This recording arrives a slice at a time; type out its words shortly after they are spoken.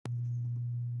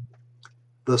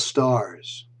The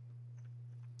stars.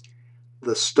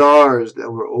 The stars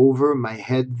that were over my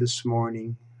head this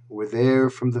morning were there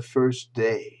from the first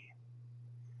day.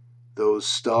 Those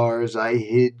stars I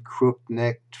hid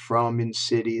crook-necked from in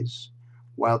cities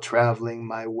while traveling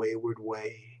my wayward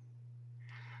way.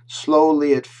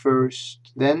 Slowly at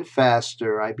first, then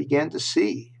faster, I began to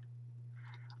see.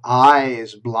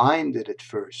 Eyes blinded at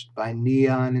first by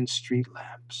neon and street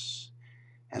lamps,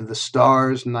 and the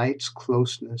stars' night's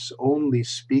closeness only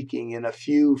speaking in a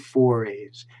few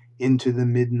forays into the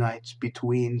midnights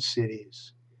between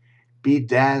cities,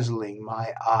 bedazzling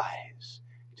my eyes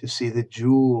to see the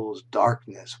jewels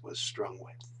darkness was strung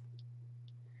with.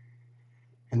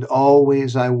 And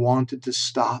always I wanted to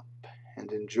stop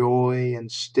and enjoy and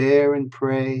stare and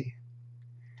pray,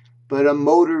 but a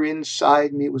motor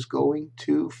inside me was going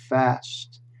too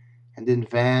fast, and in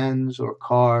vans or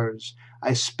cars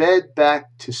I sped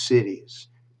back to cities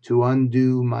to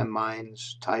undo my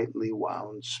mind's tightly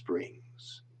wound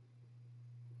springs.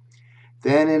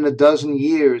 Then in a dozen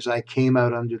years I came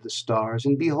out under the stars,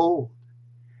 and behold,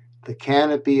 the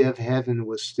canopy of heaven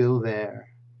was still there,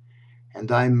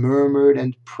 and I murmured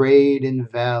and prayed in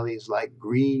valleys like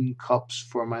green cups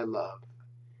for my love,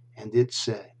 and it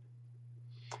said,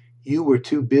 "You were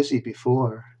too busy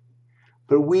before,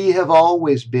 but we have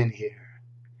always been here,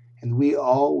 and we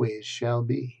always shall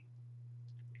be."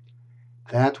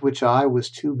 That which I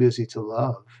was too busy to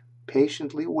love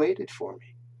patiently waited for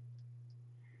me.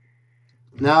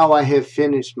 Now I have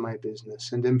finished my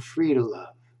business and am free to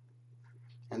love,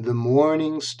 and the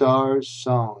morning star's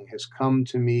song has come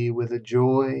to me with a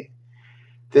joy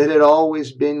that had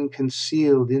always been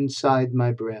concealed inside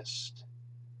my breast,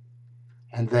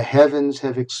 and the heavens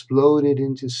have exploded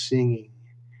into singing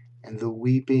and the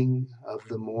weeping of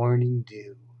the morning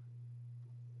dew.